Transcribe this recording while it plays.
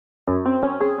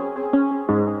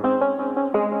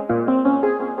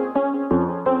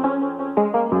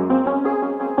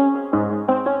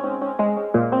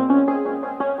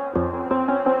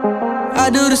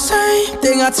do the same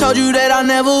thing I told you that I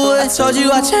never would. I told you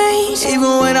I changed,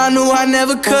 even when I knew I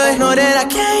never could. Know that I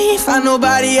can't find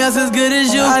nobody else as good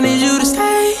as you. I need you to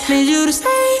stay, need you to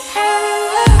stay.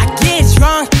 I get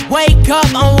drunk, wake up,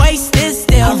 I'm wasted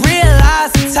still. I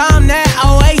realize the time that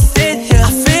I wasted here.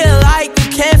 I feel like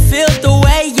you can't feel the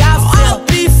way I feel. I'll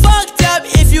be fucked up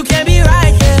if you can't be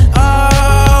right here.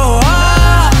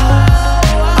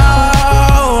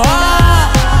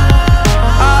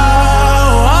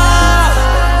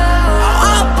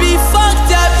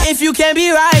 You can't be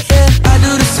right, yeah. I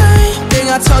do the same thing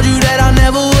I told you that I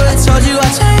never would. I told you I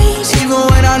changed, even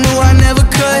when I knew I never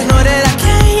could. Know that I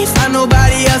can't find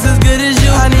nobody else as good as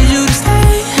you. I need you to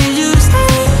stay, need you to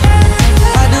stay.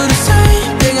 I do the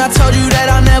same thing I told you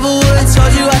that I never would. I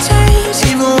told you I changed,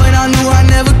 even when I knew I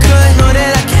never could. Know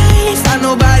that I can't find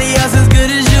nobody else as good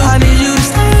as you. I need you to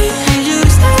stay, need you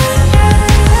to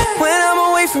stay. When I'm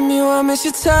away from you, I miss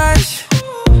your touch.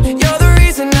 You're the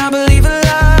reason I believe in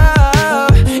love.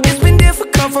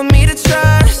 For me to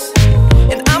trust,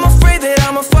 and I'm afraid that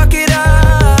I'ma fuck it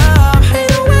up.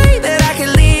 Ain't no way that I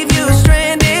can leave you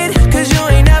stranded, cause you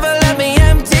ain't never left me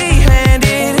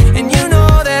empty-handed. And you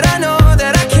know that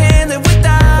I can't live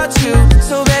without you.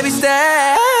 So baby,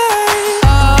 stay.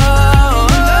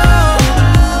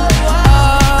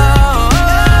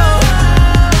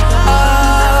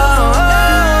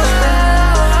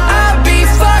 I'd be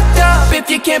fucked up if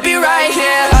you can't be right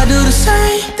here. I do the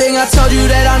same thing I told you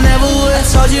that I never would. I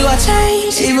told you I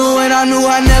changed, even when I knew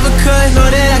I never could. Know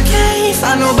that I can't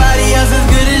find nobody else as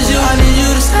good as you. I need you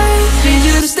to stay, need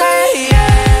you to stay,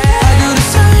 yeah. I do the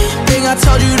same thing I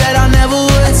told you that I never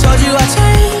would. I told you I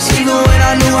changed, even when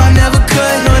I knew I never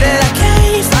could. Know that I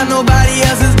can't find nobody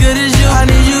else as good as you. I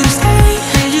need you to stay,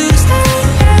 need you to stay.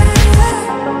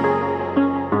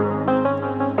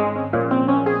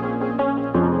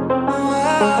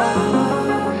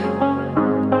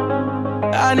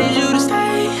 I need you to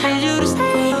stay, need you to stay.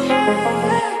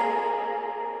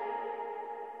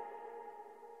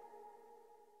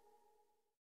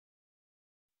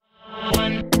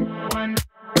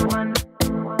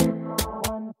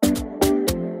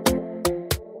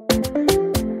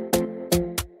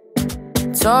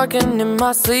 Talking in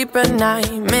my sleep at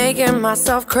night, making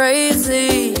myself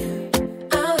crazy.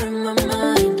 Out of my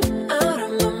mind, out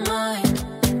of my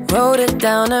mind. Wrote it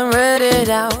down and read it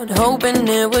out, hoping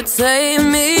it would save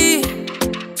me.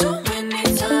 Too many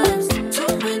times,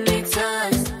 too many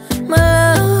times.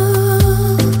 My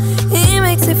love, he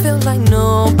makes it feel like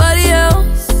nobody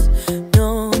else,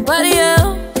 nobody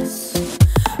else.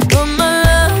 But my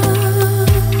love,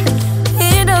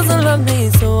 he doesn't love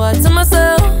me, so I tell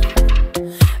myself,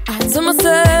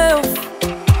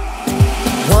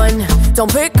 one,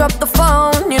 don't pick up the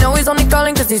phone, you know he's only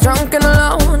calling cause he's drunk and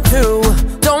alone. Two,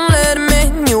 don't let him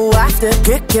in, you have to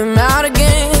kick him out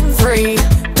again. Three,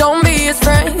 don't be his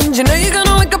friend, you know you're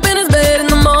gonna wake up in his bed in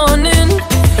the morning.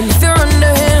 And if you're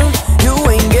under him, you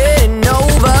ain't getting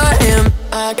over him.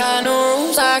 I got no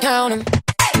rules, I count him.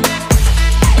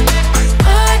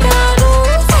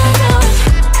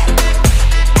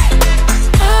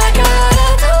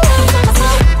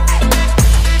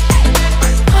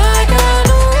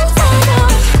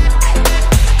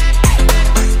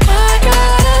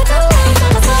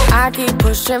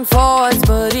 Pushing forwards,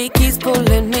 but he keeps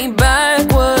pulling me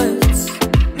backwards.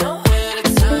 Nowhere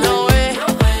to turn, nowhere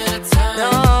to turn.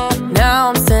 No. Now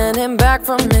I'm standing back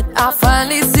from it, I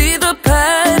finally see the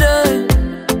pattern.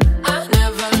 I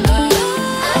never loved,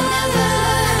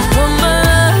 but my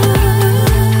love,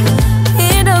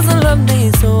 he doesn't love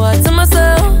me, so I tell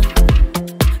myself,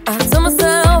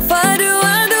 I do.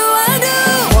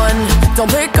 One, don't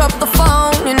pick up the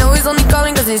phone, you know he's only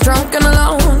calling cause he's drunk and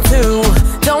alone. Two,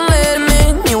 don't let him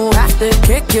in, you have to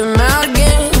kick him out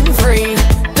again. Three,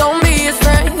 don't be his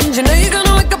friend, you know you're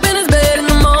gonna wake up in his bed in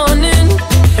the morning.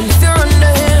 And if you're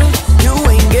under him, you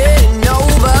ain't getting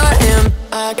over him.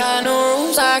 I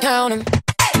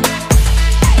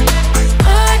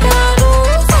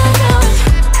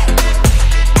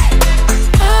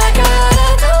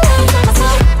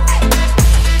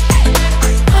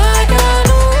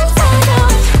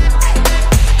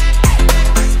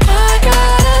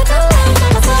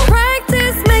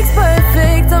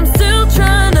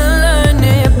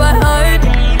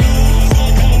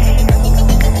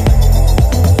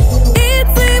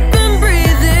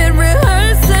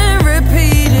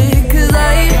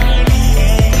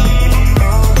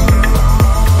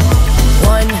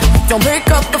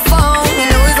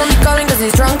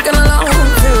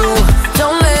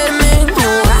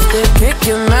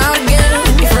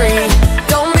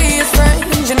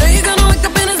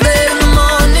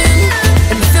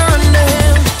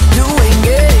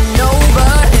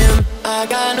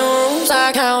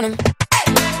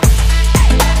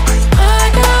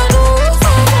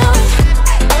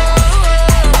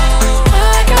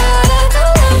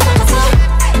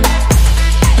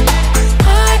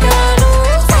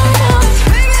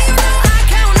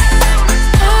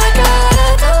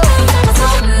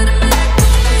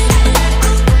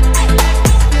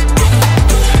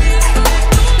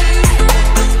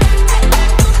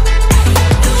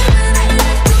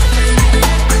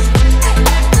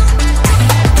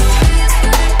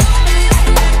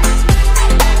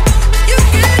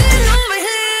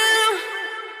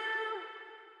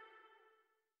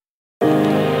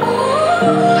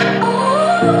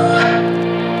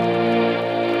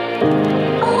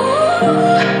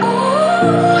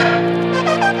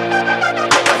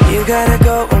you gotta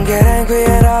go and get angry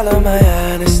at all of my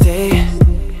honesty.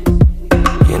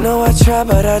 You know I try,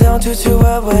 but I don't do too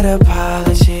well with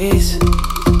apologies.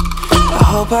 I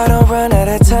hope I don't run out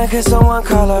of time, cause someone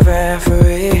call a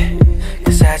referee.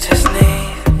 Cause I just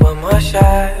need one more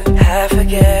shot, have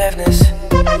forgiveness.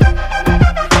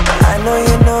 I know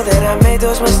you know that I made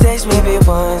those mistakes maybe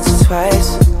once or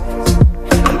twice.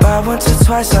 And by once or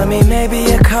twice I mean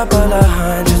maybe a couple of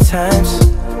 100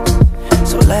 times.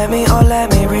 So let me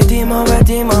redeem on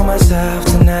myself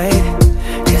tonight.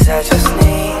 Cause I just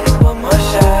need one more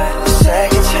shot,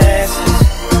 second chances.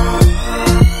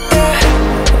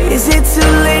 Yeah. Is it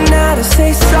too late now to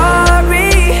say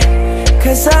sorry?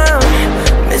 Cause I'm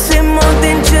missing more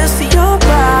than just your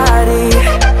body.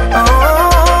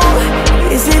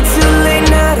 Oh, is it too late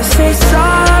now to say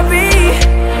sorry?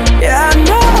 Yeah, I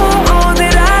know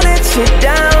that I let you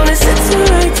down. Is it too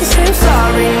late to say I'm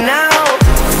sorry now?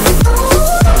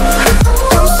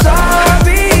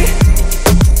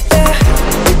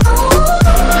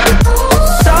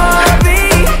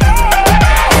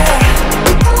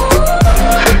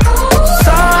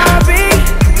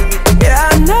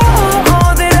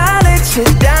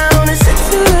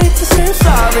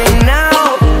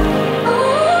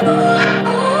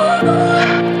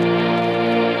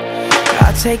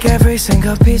 Take every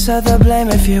single piece of the blame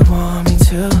if you want me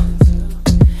to.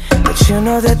 But you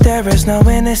know that there is no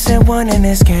innocent one in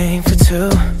this game for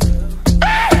two.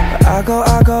 But I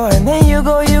go, and then you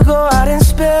go out and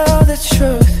spill the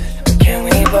truth. But can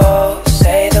we both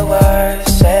say the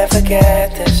words and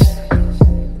forget this?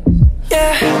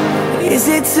 Yeah. Is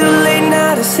it too late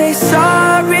now to say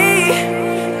sorry?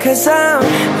 Cause I'm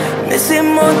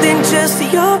missing more than just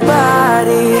your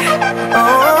body.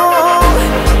 Oh,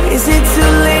 is it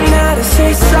too late now to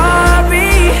say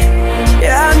sorry?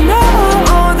 Yeah, I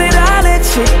know that I let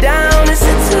you down. Is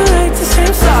it too late to say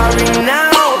I'm sorry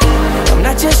now? I'm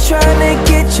not just trying to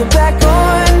get you back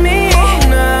on me.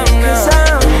 Cause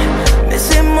I'm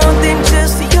missing more than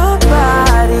just your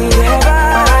body.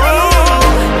 Oh,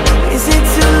 is it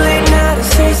too late now to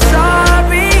say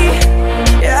sorry?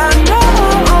 Yeah, I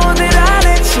know that I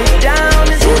let you down.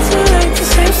 Is it too late to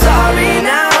say I'm sorry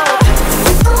now?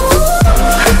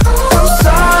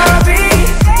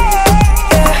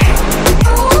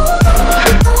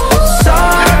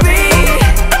 Sorry.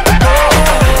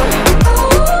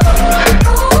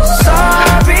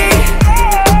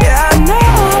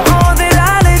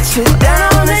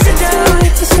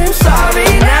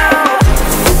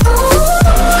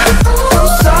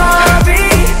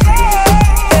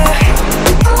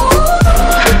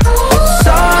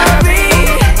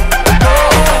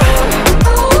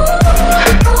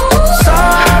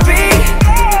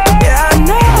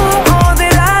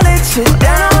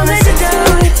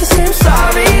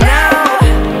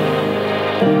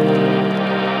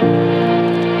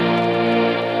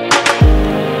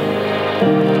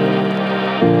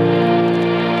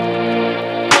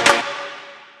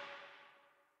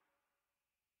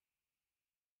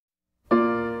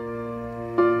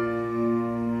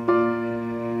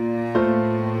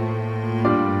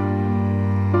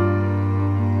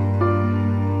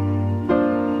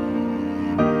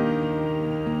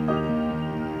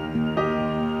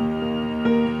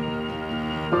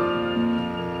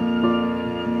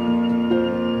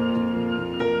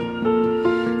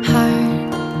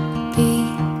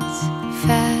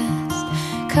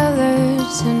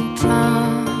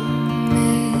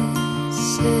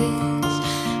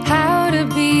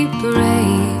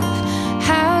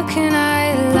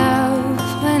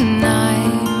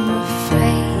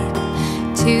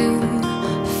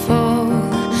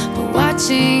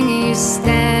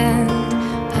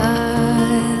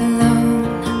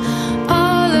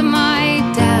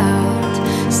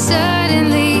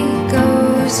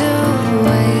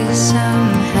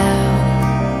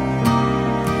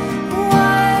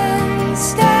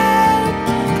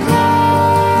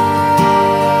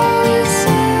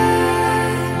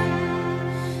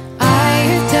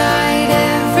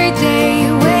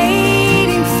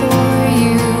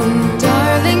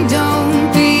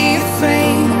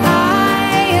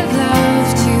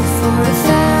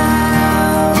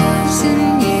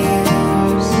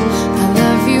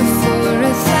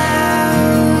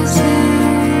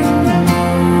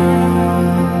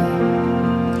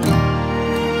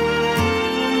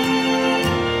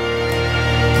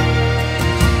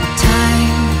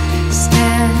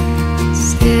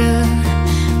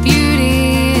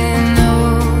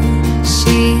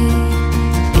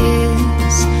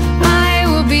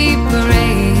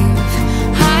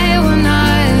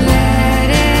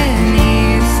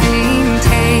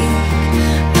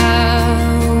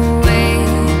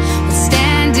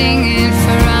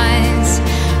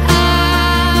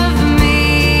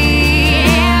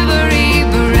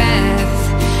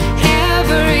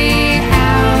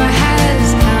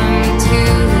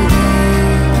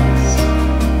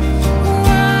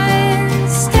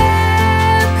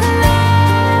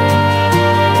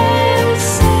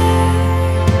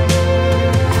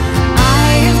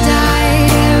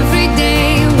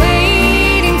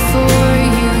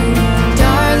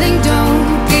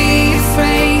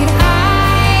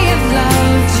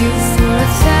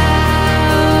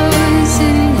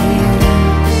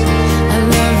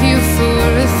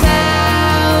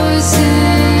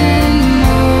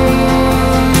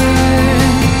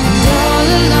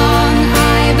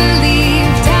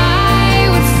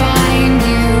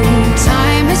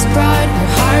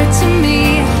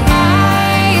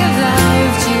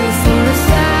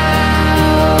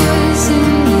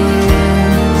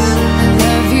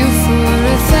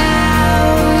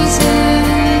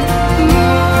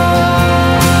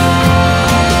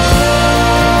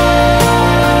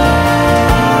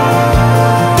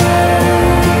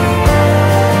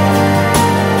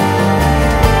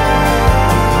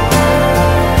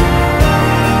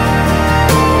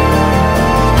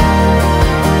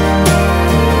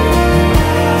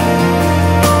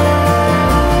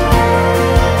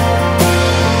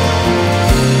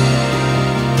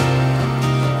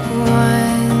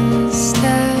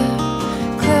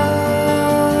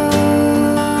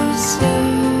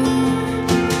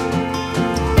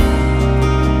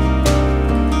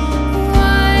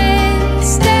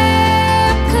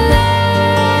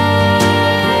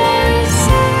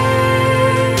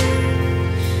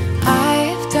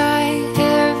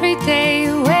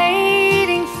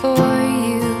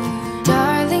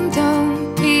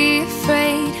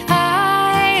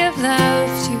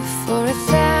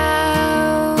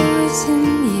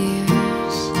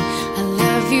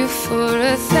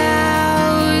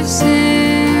 see.